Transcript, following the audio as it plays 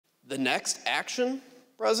The next action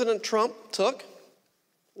President Trump took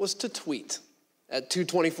was to tweet at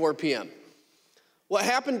 2:24 p.m. What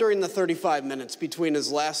happened during the 35 minutes between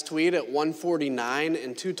his last tweet at 1:49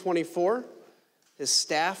 and 2:24? His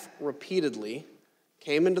staff repeatedly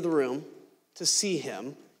came into the room to see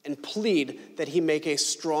him and plead that he make a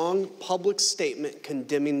strong public statement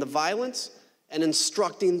condemning the violence and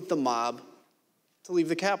instructing the mob to leave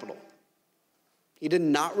the Capitol. He did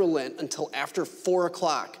not relent until after 4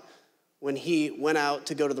 o'clock when he went out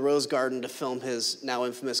to go to the Rose Garden to film his now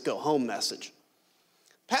infamous go home message.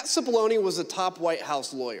 Pat Cipollone was a top White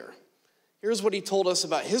House lawyer. Here's what he told us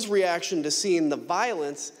about his reaction to seeing the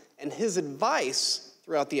violence and his advice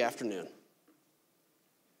throughout the afternoon.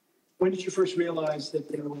 When did you first realize that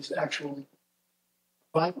there was actual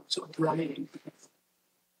violence or rioting?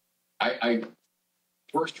 I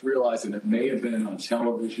first realized that it may have been on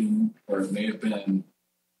television, or it may have been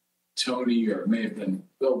Tony, or it may have been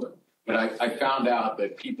Phil, but I found out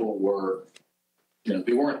that people were,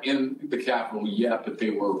 they weren't in the Capitol yet, but they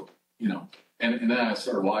were, and then I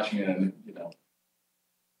started watching it, and,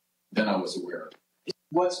 then I was aware.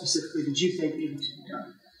 What specifically did you think needed to be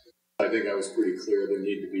done? I think I was pretty clear there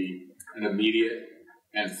needed to be an immediate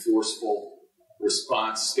and forceful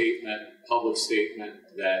response statement, public statement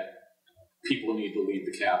that people need to leave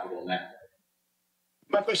the Capitol now.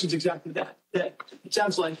 My question is exactly that. That it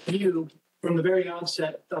sounds like you, from the very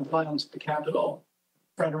onset of violence at the Capitol,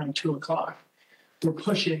 right around 2 o'clock, were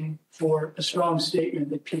pushing for a strong statement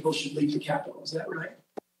that people should leave the Capitol. Is that right?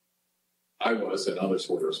 I was, and others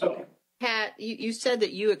were as well. Okay. Pat, you said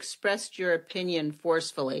that you expressed your opinion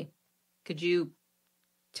forcefully. Could you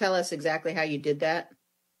tell us exactly how you did that?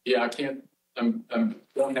 Yeah, I can't.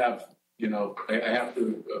 Don't have. I have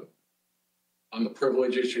to. On the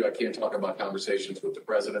privilege issue, I can't talk about conversations with the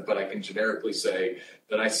president, but I can generically say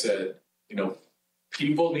that I said,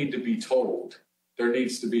 people need to be told. There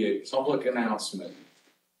needs to be a public announcement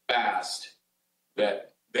fast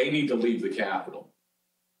that they need to leave the Capitol.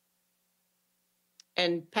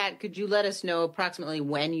 And Pat, could you let us know approximately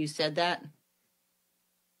when you said that?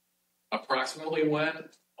 Approximately when?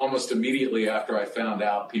 Almost immediately after I found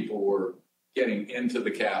out people were getting into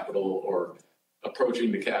the Capitol or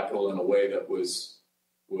approaching the Capitol in a way that was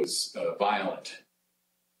violent.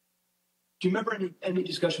 Do you remember any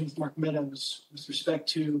discussion with Mark Meadows with respect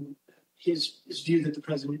to his view that the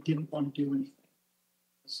president didn't want to do anything,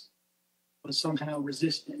 was somehow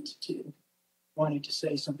resistant to wanting to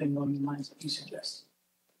say something along the lines that you suggest?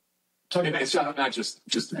 It's not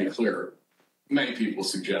just to be clear, many people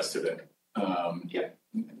suggested it.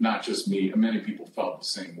 Not just me. Many people felt the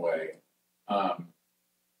same way.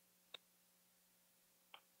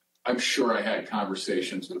 I'm sure I had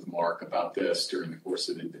conversations with Mark about this during the course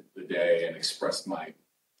of the day and expressed my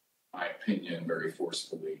opinion very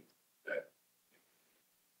forcefully that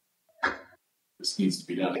this needs to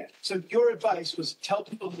be done. So your advice was tell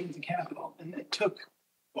people to leave the Capitol, and it took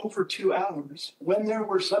over 2 hours when there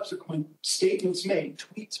were subsequent statements made,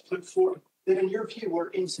 tweets put forth that in your view were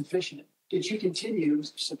insufficient. Did you continue,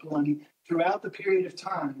 Mr. Cipollone, throughout the period of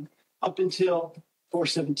time up until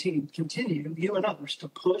 4/17, continue, you and others, to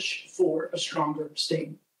push for a stronger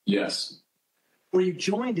statement? Yes. Were you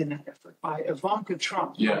joined in that effort by Ivanka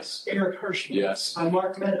Trump? Yes. By Eric Hershey? Yes. By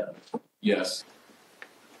Mark Meadows? Yes.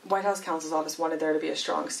 White House counsel's office wanted there to be a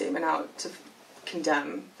strong statement out to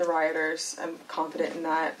condemn the rioters. I'm confident in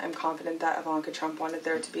that. I'm confident that Ivanka Trump wanted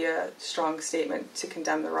there to be a strong statement to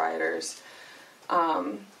condemn the rioters.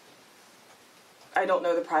 I don't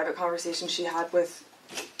know the private conversation she had with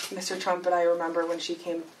Mr. Trump, but I remember when she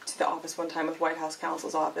came to the office one time with White House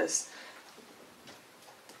counsel's office,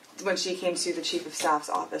 when she came to the chief of staff's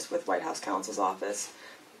office with White House counsel's office,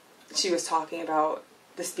 she was talking about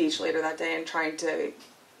the speech later that day and trying to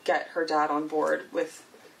get her dad on board with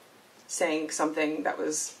saying something that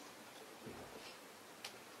was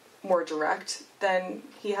more direct than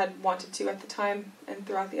he had wanted to at the time and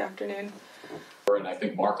throughout the afternoon. And I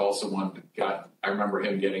think Mark also I remember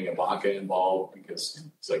him getting Ivanka involved because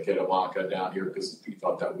it's like, get Ivanka down here because he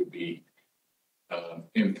thought that would be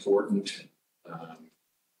important. I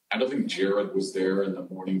don't think Jared was there in the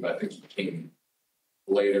morning, but I think he came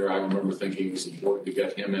later. I remember thinking it was important to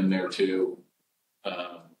get him in there too.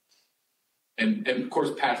 And of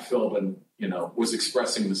course, Pat Philbin, was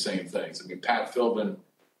expressing the same things. I mean, Pat Philbin,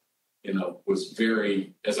 was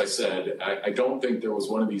very, as I said, I don't think there was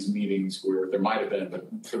one of these meetings where there might have been, but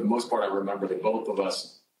for the most part, I remember the both of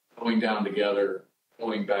us going down together,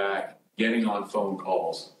 going back, getting on phone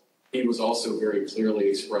calls. He was also very clearly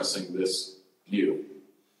expressing this view.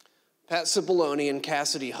 Pat Cipollone and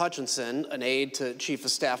Cassidy Hutchinson, an aide to Chief of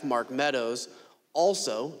Staff Mark Meadows,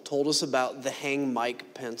 also told us about the Hang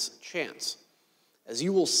Mike Pence chants. As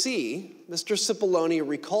you will see, Mr. Cipollone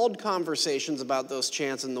recalled conversations about those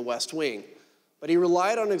chants in the West Wing, but he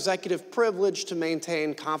relied on executive privilege to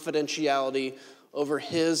maintain confidentiality over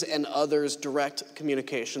his and others' direct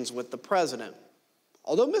communications with the president.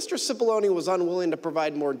 Although Mr. Cipollone was unwilling to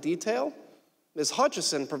provide more detail, Ms.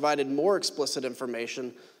 Hutchison provided more explicit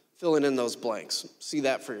information, filling in those blanks. See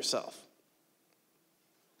that for yourself.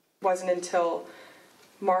 It wasn't until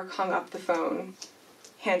Mark hung up the phone,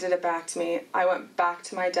 handed it back to me, I went back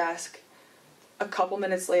to my desk. A couple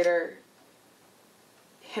minutes later,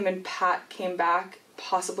 him and Pat came back,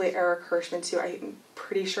 possibly Eric Hirschman too. I'm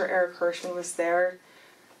pretty sure Eric Hirschman was there.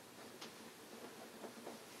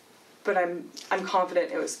 But I'm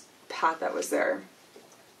confident it was Pat that was there.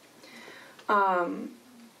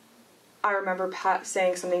 I remember Pat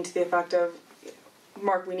saying something to the effect of,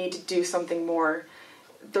 Mark, we need to do something more.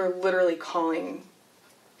 They're literally calling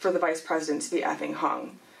for the vice president to be effing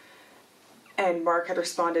hung. And Mark had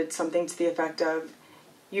responded something to the effect of,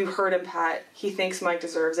 you heard him, Pat. He thinks Mike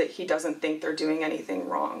deserves it. He doesn't think they're doing anything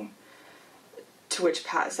wrong. To which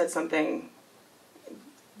Pat said something,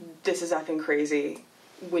 this is effing crazy.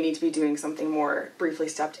 We need to be doing something more. Briefly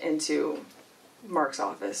stepped into Mark's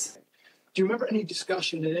office. Do you remember any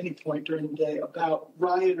discussion at any point during the day about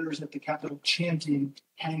rioters at the Capitol chanting,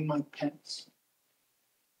 "Hang Mike Pence"?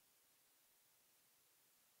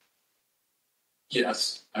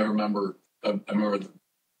 Yes, I remember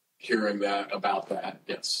hearing that about that.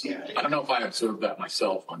 Yes. Yeah. I don't know if I observed that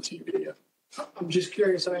myself on TV yet. I'm just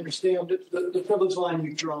curious. I understand the privilege line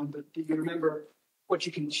you've drawn, but do you remember what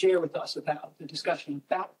you can share with us about the discussion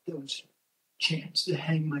about those chants, the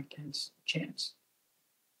 "Hang Mike Pence" chants?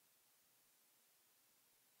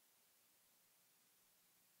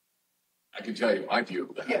 I can tell you my view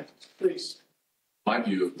of that. Yeah, please. My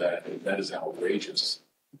view of that is outrageous.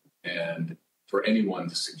 And for anyone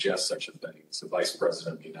to suggest such a thing as the Vice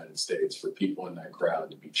President of the United States, for people in that crowd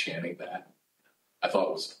to be chanting that, I thought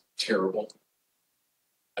it was terrible.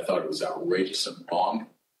 I thought it was outrageous and wrong.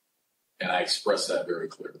 And I expressed that very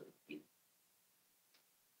clearly.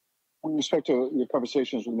 With respect to your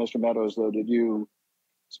conversations with Mr. Meadows, though, did you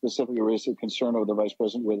specifically raise a concern over the Vice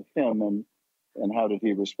President with him, and how did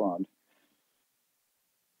he respond?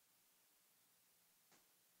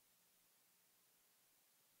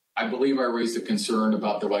 I believe I raised a concern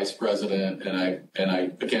about the Vice President, and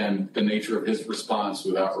I again, the nature of his response,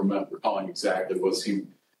 without recalling exactly, was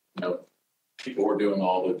people were doing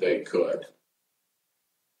all that they could.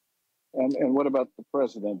 And what about the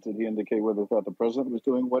president? Did he indicate whether he thought the president was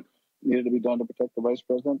doing what needed to be done to protect the vice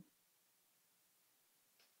president?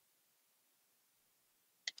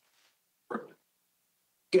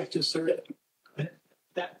 Yeah, just sir.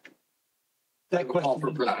 That question. Call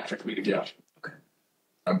for production. Yeah. Okay.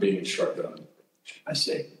 I'm being shut down. I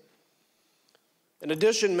see. In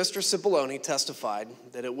addition, Mr. Cipollone testified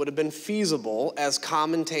that it would have been feasible, as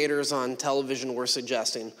commentators on television were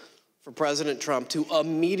suggesting, for President Trump to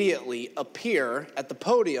immediately appear at the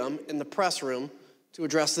podium in the press room to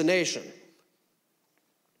address the nation.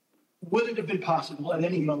 Would it have been possible at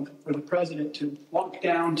any moment for the president to walk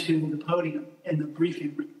down to the podium in the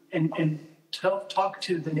briefing room and talk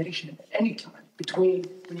to the nation at any time between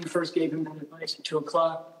when you first gave him that advice at 2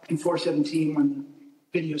 o'clock and 4:17 when the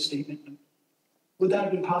video statement? Would that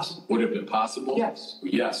have been possible? Would it have been possible? Yes.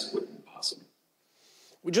 Yes, it would have been possible.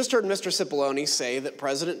 We just heard Mr. Cipollone say that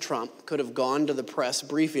President Trump could have gone to the press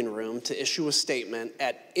briefing room to issue a statement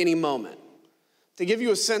at any moment. To give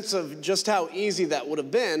you a sense of just how easy that would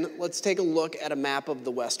have been, let's take a look at a map of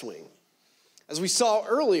the West Wing. As we saw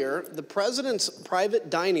earlier, the president's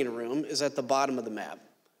private dining room is at the bottom of the map.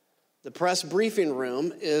 The press briefing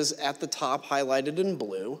room is at the top, highlighted in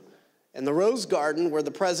blue, and the Rose Garden, where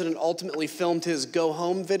the president ultimately filmed his go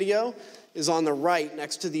home video, is on the right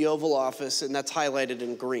next to the Oval Office, and that's highlighted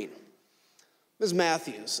in green. Ms.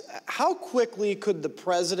 Matthews, how quickly could the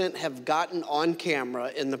president have gotten on camera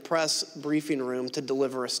in the press briefing room to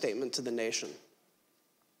deliver a statement to the nation?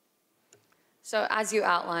 So as you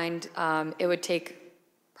outlined, it would take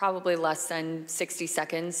probably less than 60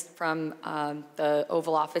 seconds from the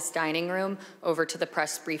Oval Office dining room over to the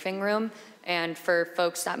press briefing room. And for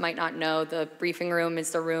folks that might not know, the briefing room is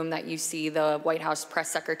the room that you see the White House press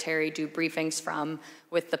secretary do briefings from,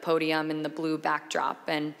 with the podium and the blue backdrop.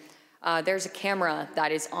 And there's a camera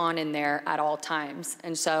that is on in there at all times.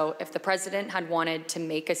 And so if the president had wanted to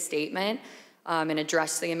make a statement and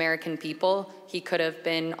address the American people, he could have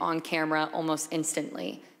been on camera almost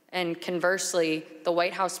instantly. And conversely, the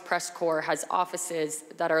White House press corps has offices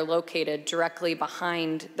that are located directly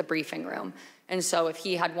behind the briefing room. And so if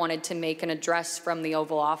he had wanted to make an address from the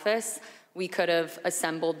Oval Office, we could have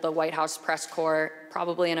assembled the White House press corps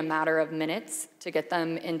probably in a matter of minutes to get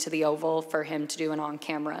them into the Oval for him to do an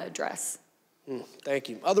on-camera address. Thank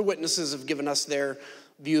you. Other witnesses have given us their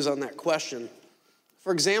views on that question.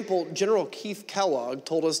 For example, General Keith Kellogg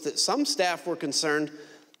told us that some staff were concerned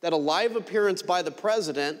that a live appearance by the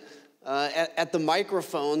president at the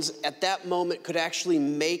microphones at that moment could actually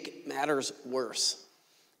make matters worse.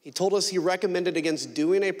 He told us he recommended against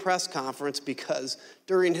doing a press conference because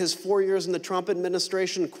during his 4 years in the Trump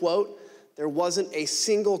administration, quote, there wasn't a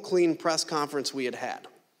single clean press conference we had had.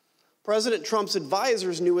 President Trump's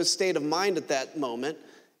advisors knew his state of mind at that moment,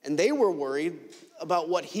 and they were worried about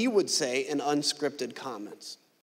what he would say in unscripted comments.